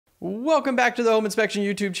Welcome back to the Home Inspection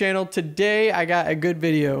YouTube channel. Today I got a good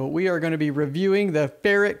video. We are going to be reviewing the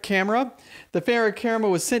Ferret Camera. The Ferret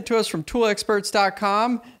Camera was sent to us from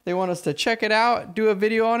toolexperts.com. They want us to check it out, do a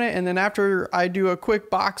video on it, and then after I do a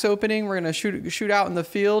quick box opening, we're going to shoot out in the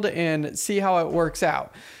field and see how it works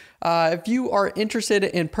out. If you are interested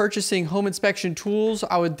in purchasing home inspection tools,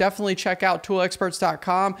 I would definitely check out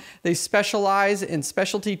toolexperts.com. They specialize in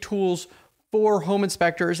specialty tools for home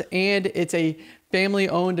inspectors, and it's a family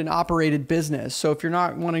owned and operated business. So if you're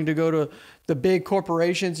not wanting to go to the big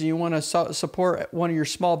corporations and you want to support one of your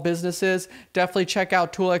small businesses, definitely check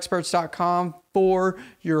out toolexperts.com for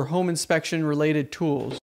your home inspection related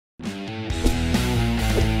tools.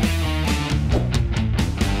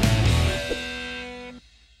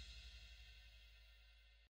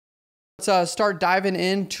 Let's start diving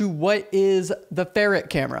into what is the Ferret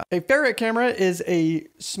Camera. A Ferret Camera is a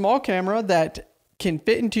small camera that can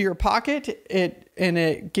fit into your pocket.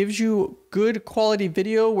 It gives you good quality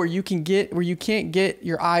video where you can't get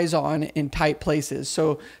your eyes on in tight places.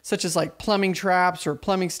 So such as like plumbing traps or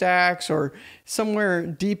plumbing stacks or somewhere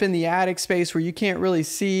deep in the attic space where you can't really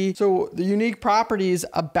see. So the unique properties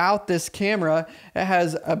about this camera, it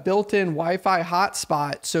has a built-in Wi-Fi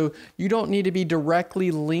hotspot. So you don't need to be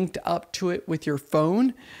directly linked up to it with your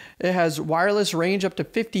phone. It has wireless range up to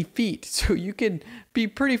 50 feet. So you can be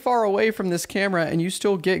pretty far away from this camera and you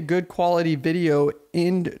still get good quality video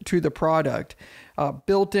into the product.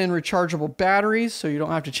 Built-in rechargeable batteries, so you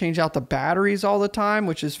don't have to change out the batteries all the time,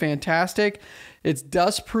 which is fantastic. It's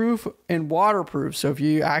dust-proof and waterproof, so if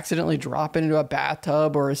you accidentally drop it into a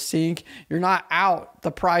bathtub or a sink, you're not out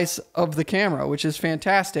the price of the camera, which is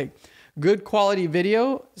fantastic. Good quality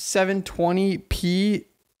video, 720p,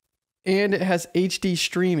 and it has HD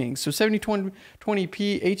streaming. So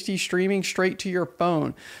 720p HD streaming straight to your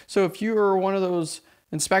phone. So if you are one of those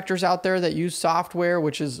inspectors out there that use software,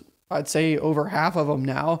 which is, I'd say, over half of them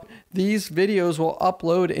now, these videos will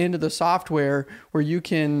upload into the software where you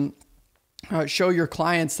can show your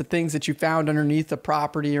clients the things that you found underneath the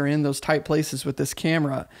property or in those tight places with this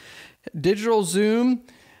camera. Digital zoom,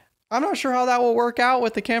 I'm not sure how that will work out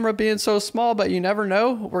with the camera being so small, but you never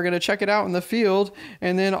know. We're going to check it out in the field.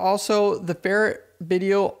 And then also the Ferret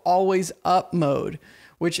Video Always Up mode,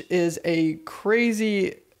 which is a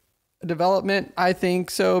crazy development, I think.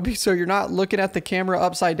 So you're not looking at the camera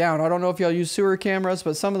upside down. I don't know if y'all use sewer cameras,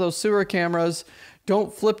 but some of those sewer cameras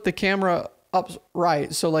don't flip the camera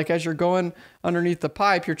upright. So like as you're going underneath the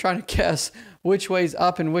pipe, you're trying to guess which way's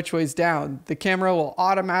up and which way's down. The camera will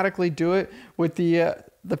automatically do it with the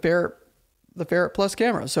Ferret Plus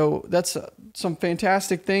camera. So that's some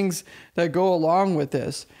fantastic things that go along with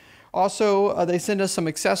this. Also, they send us some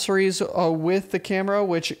accessories with the camera,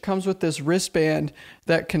 which comes with this wristband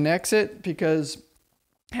that connects it, because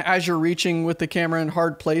as you're reaching with the camera in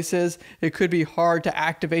hard places, it could be hard to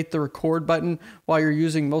activate the record button while you're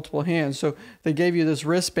using multiple hands. So they gave you this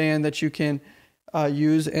wristband that you can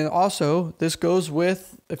use. And also this goes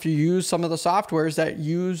with, if you use some of the softwares that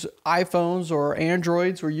use iPhones or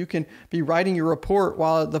Androids, where you can be writing your report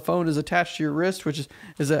while the phone is attached to your wrist, which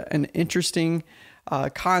is an interesting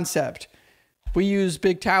concept. We use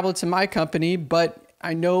big tablets in my company, but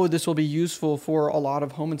I know this will be useful for a lot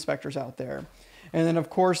of home inspectors out there. And then of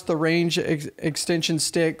course the range extension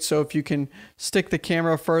stick. So if you can stick the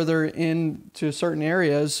camera further into certain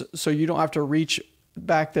areas, so you don't have to reach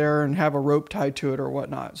back there and have a rope tied to it or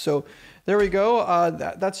whatnot. So there we go.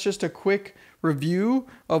 That's just a quick review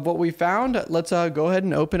of what we found. Let's go ahead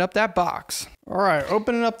and open up that box. All right,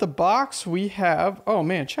 opening up the box, we have, oh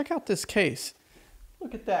man, check out this case.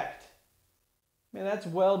 Look at that. Man, that's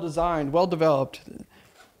well designed, well developed.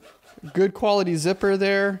 Good quality zipper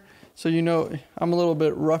there. So you know, I'm a little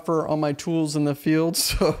bit rougher on my tools in the field,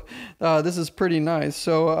 so this is pretty nice.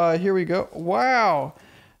 So here we go. Wow,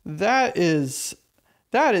 that is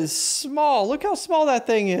small. Look how small that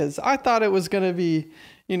thing is. I thought it was going to be,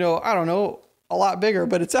 you know, I don't know, a lot bigger,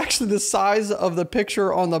 but it's actually the size of the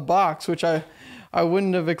picture on the box, which I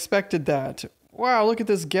wouldn't have expected that. Wow, look at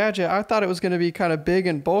this gadget. I thought it was going to be kind of big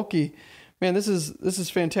and bulky. Man, this is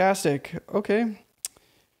fantastic. Okay.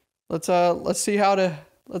 Let's see how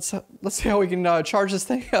we can charge this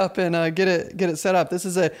thing up and get it set up. This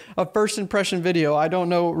is a first impression video. I don't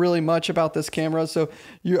know really much about this camera, so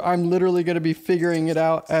I'm literally going to be figuring it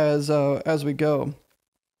out as we go.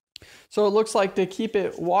 So it looks like to keep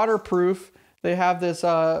it waterproof, they have this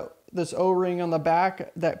this O-ring on the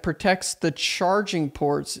back that protects the charging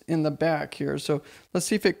ports in the back here. So let's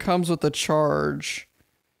see if it comes with a charge.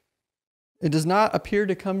 It does not appear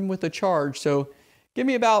to come with a charge. So give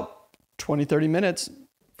me about 20-30 minutes.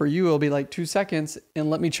 For you, it'll be like 2 seconds, and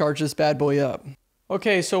let me charge this bad boy up.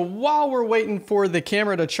 Okay, so while we're waiting for the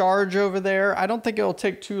camera to charge over there, I don't think it'll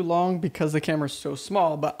take too long because the camera's so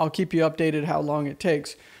small, but I'll keep you updated how long it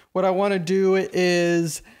takes. What I want to do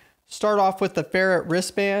is start off with the Ferret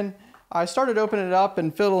wristband. I started opening it up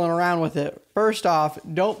and fiddling around with it. First off,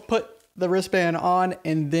 don't put the wristband on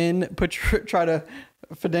and then try to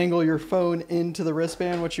finagle your phone into the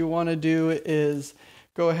wristband. What you want to do is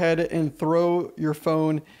go ahead and throw your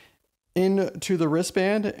phone into the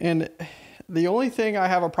wristband. And the only thing I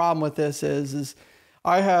have a problem with this is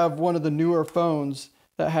I have one of the newer phones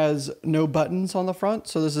that has no buttons on the front.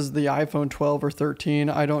 So this is the iPhone 12 or 13,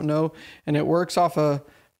 I don't know. And it works off a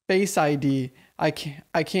Face ID. I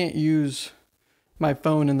can't use my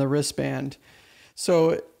phone in the wristband.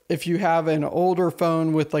 So if you have an older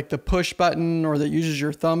phone with like the push button or that uses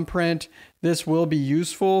your thumbprint, this will be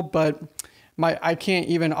useful, but I can't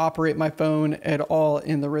even operate my phone at all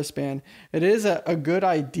in the wristband. It is a good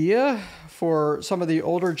idea for some of the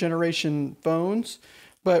older generation phones,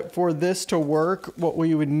 but for this to work, what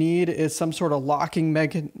we would need is some sort of locking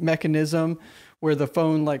mechanism where the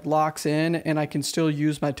phone like locks in and I can still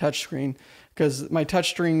use my touchscreen, because my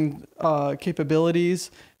touchscreen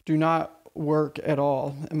capabilities do not work at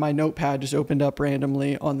all. And my notepad just opened up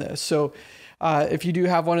randomly on this. So if you do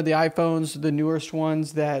have one of the iPhones, the newest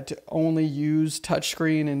ones that only use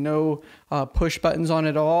touchscreen and no push buttons on it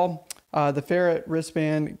at all, the Ferret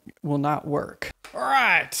wristband will not work. All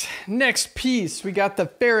right, next piece, we got the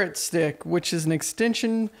Ferret stick, which is an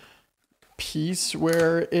extension piece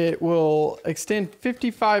where it will extend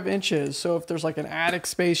 55 inches. So if there's like an attic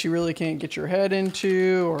space you really can't get your head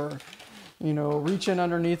into, or you know, reach in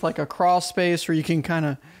underneath like a crawl space where you can kind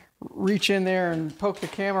of reach in there and poke the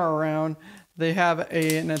camera around, they have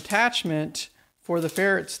an attachment for the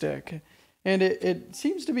Ferret stick. And it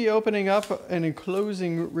seems to be opening up and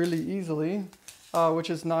closing really easily, which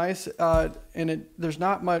is nice. And there's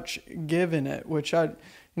not much give in it, which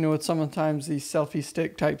with sometimes these selfie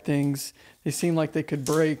stick type things, they seem like they could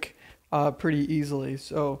break pretty easily.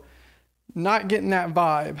 So not getting that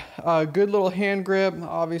vibe. Good little hand grip,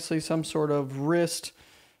 obviously some sort of wrist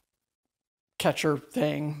catcher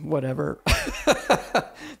thing, whatever.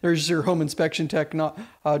 There's your home inspection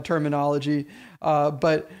terminology.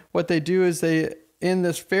 But what they do is in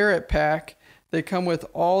this Ferret pack, they come with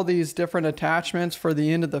all these different attachments for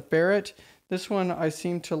the end of the Ferret. This one I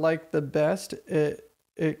seem to like the best.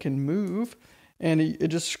 It can move, and it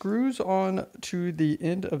just screws on to the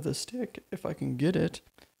end of the stick, if I can get it.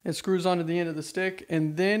 It screws onto the end of the stick,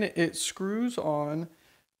 and then it screws on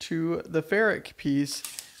to the Ferret piece.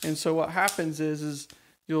 And so what happens is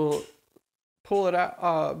you'll pull it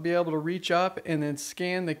out, be able to reach up and then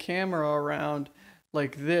scan the camera around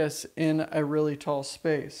like this in a really tall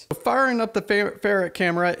space. So firing up the Ferret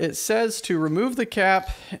camera, it says to remove the cap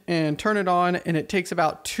and turn it on, and it takes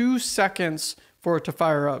about 2 seconds for it to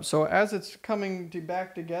fire up. So as it's coming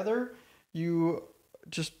back together, you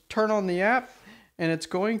just turn on the app and it's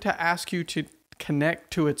going to ask you to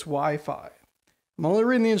connect to its Wi-Fi. I'm only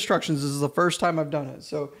reading the instructions. This is the first time I've done it.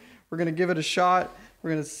 So we're going to give it a shot.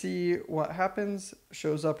 We're going to see what happens.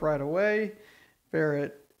 Shows up right away.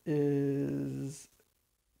 Ferret is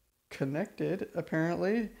connected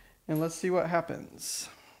apparently. And let's see what happens.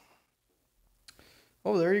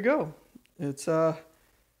 Oh, there you go. It's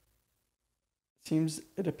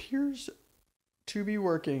it appears to be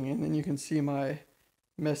working, and then you can see my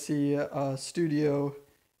messy studio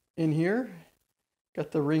in here.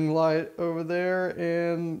 Got the ring light over there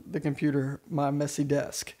and the computer, my messy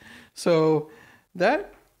desk. So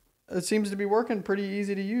that it seems to be working, pretty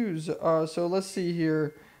easy to use. So let's see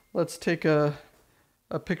here. Let's take a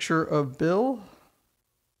picture of Bill,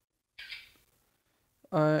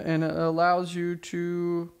 and it allows you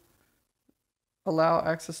to allow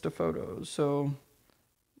access to photos. So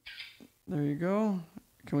there you go.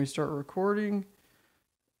 Can we start recording?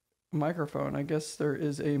 Microphone. I guess there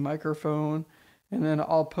is a microphone, and then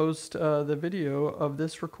I'll post the video of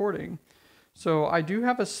this recording. So I do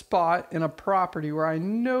have a spot in a property where I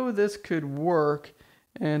know this could work,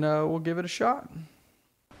 and we'll give it a shot.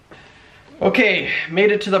 Okay,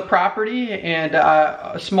 made it to the property, and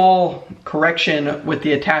a small correction with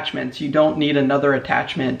the attachments. You don't need another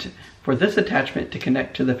attachment for this attachment to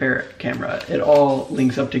connect to the Ferret camera. It all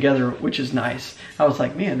links up together, which is nice. I was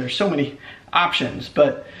like, man, there's so many options,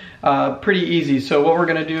 but pretty easy. So what we're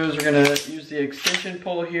gonna do is we're gonna use the extension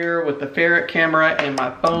pole here with the Ferret camera and my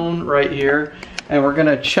phone right here, and we're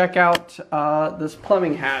gonna check out this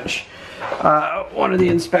plumbing hatch. One of the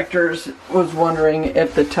inspectors was wondering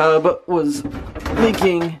if the tub was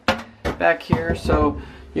leaking back here, so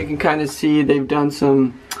you can kind of see they've done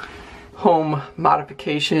some home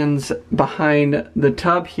modifications behind the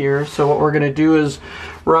tub here. So what we're gonna do is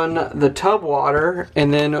run the tub water,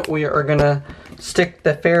 and then we are gonna stick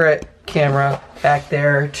the Ferret camera back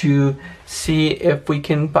there to see if we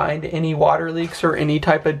can find any water leaks or any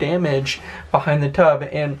type of damage behind the tub,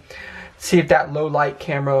 and see if that low light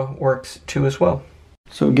camera works too as well.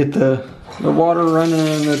 So get the water running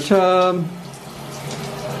in the tub.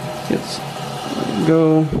 Let's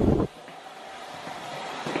go.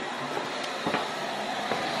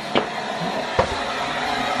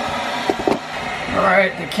 All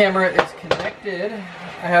right, the camera is connected.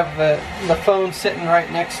 I have the phone sitting right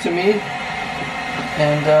next to me,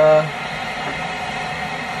 and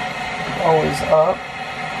always up.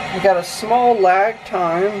 We got a small lag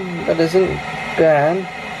time that isn't bad.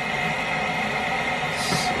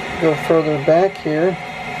 Let's go further back here.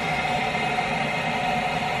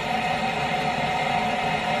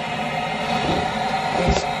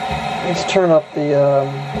 Let's turn up the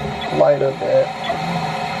light a bit.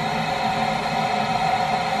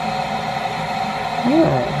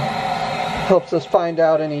 Helps us find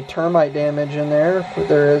out any termite damage in there, if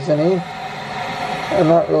there is any. I'm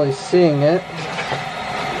not really seeing it.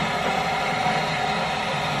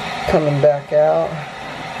 Coming back out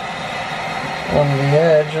on the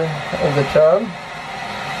edge of the tub.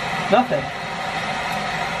 Nothing.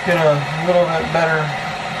 Get a little bit better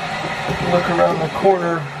look around the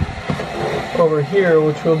corner over here,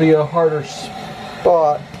 which will be a harder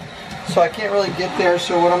spot. So I can't really get there,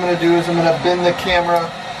 so what I'm going to do is I'm going to bend the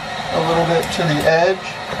camera a little bit to the edge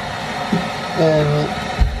and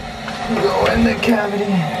go in the cavity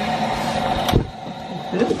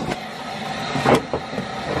like this.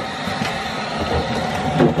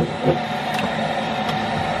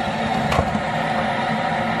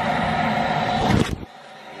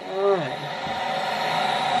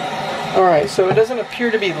 Alright, so it doesn't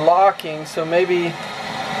appear to be locking, so maybe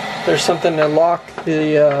there's something to lock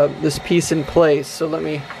the this piece in place. So let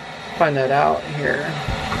me find that out here.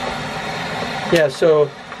 Yeah, so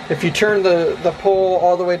if you turn the pole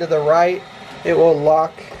all the way to the right, it will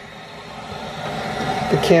lock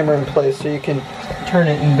the camera in place, so you can turn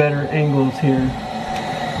it in better angles here.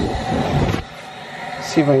 Let's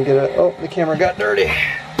see if I can get it. Oh, the camera got dirty.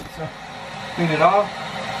 So clean it off.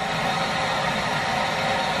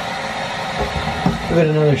 Give it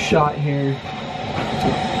another shot here.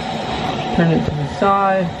 Turn it to the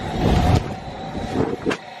side.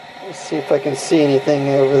 Let's see if I can see anything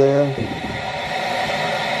over there.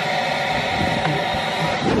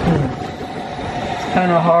 It's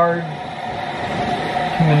kind of hard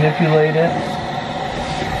to manipulate it.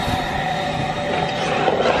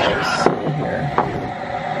 Let's see here.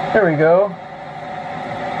 There we go.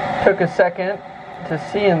 Took a second to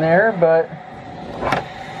see in there, but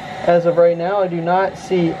as of right now, I do not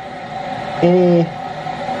see any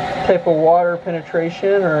type of water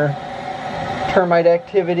penetration or termite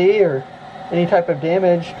activity or any type of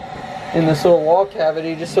damage in this little wall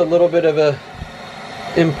cavity. Just a little bit of a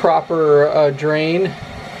improper drain.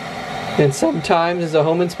 And sometimes as a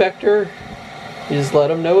home inspector, you just let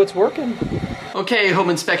them know it's working. Okay,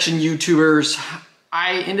 home inspection YouTubers,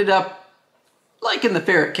 I ended up liking the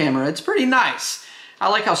Ferret camera. It's pretty nice. I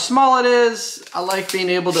like how small it is. I like being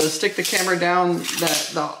able to stick the camera down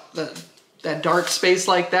that dark space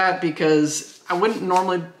like that, because I wouldn't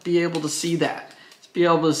normally be able to see that. Be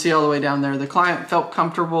able to see all the way down there. The client felt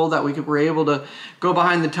comfortable that were able to go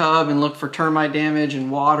behind the tub and look for termite damage and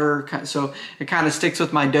water. So it kind of sticks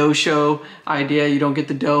with my dough show idea. You don't get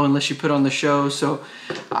the dough unless you put on the show. So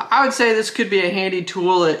I would say this could be a handy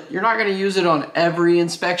tool. You're not going to use it on every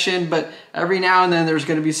inspection, but every now and then there's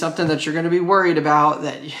going to be something that you're going to be worried about,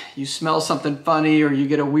 that you smell something funny or you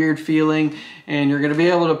get a weird feeling, and you're going to be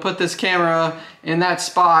able to put this camera in that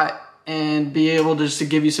spot and be able to just to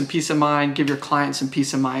give you some peace of mind, give your client some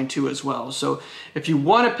peace of mind too as well. So if you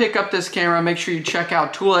want to pick up this camera, make sure you check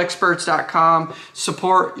out toolexperts.com,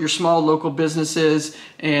 support your small local businesses,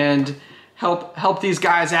 and help these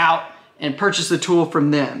guys out and purchase the tool from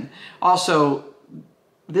them. Also,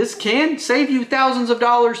 this can save you thousands of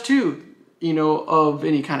dollars too, you know, of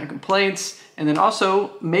any kind of complaints, and then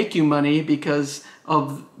also make you money because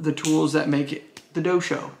of the tools that make it the dough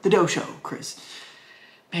show. The dough show, Chris.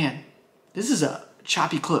 Man, this is a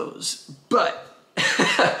choppy close, but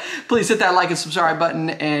please hit that like and subscribe button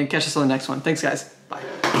and catch us on the next one. Thanks, guys.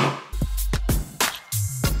 Bye.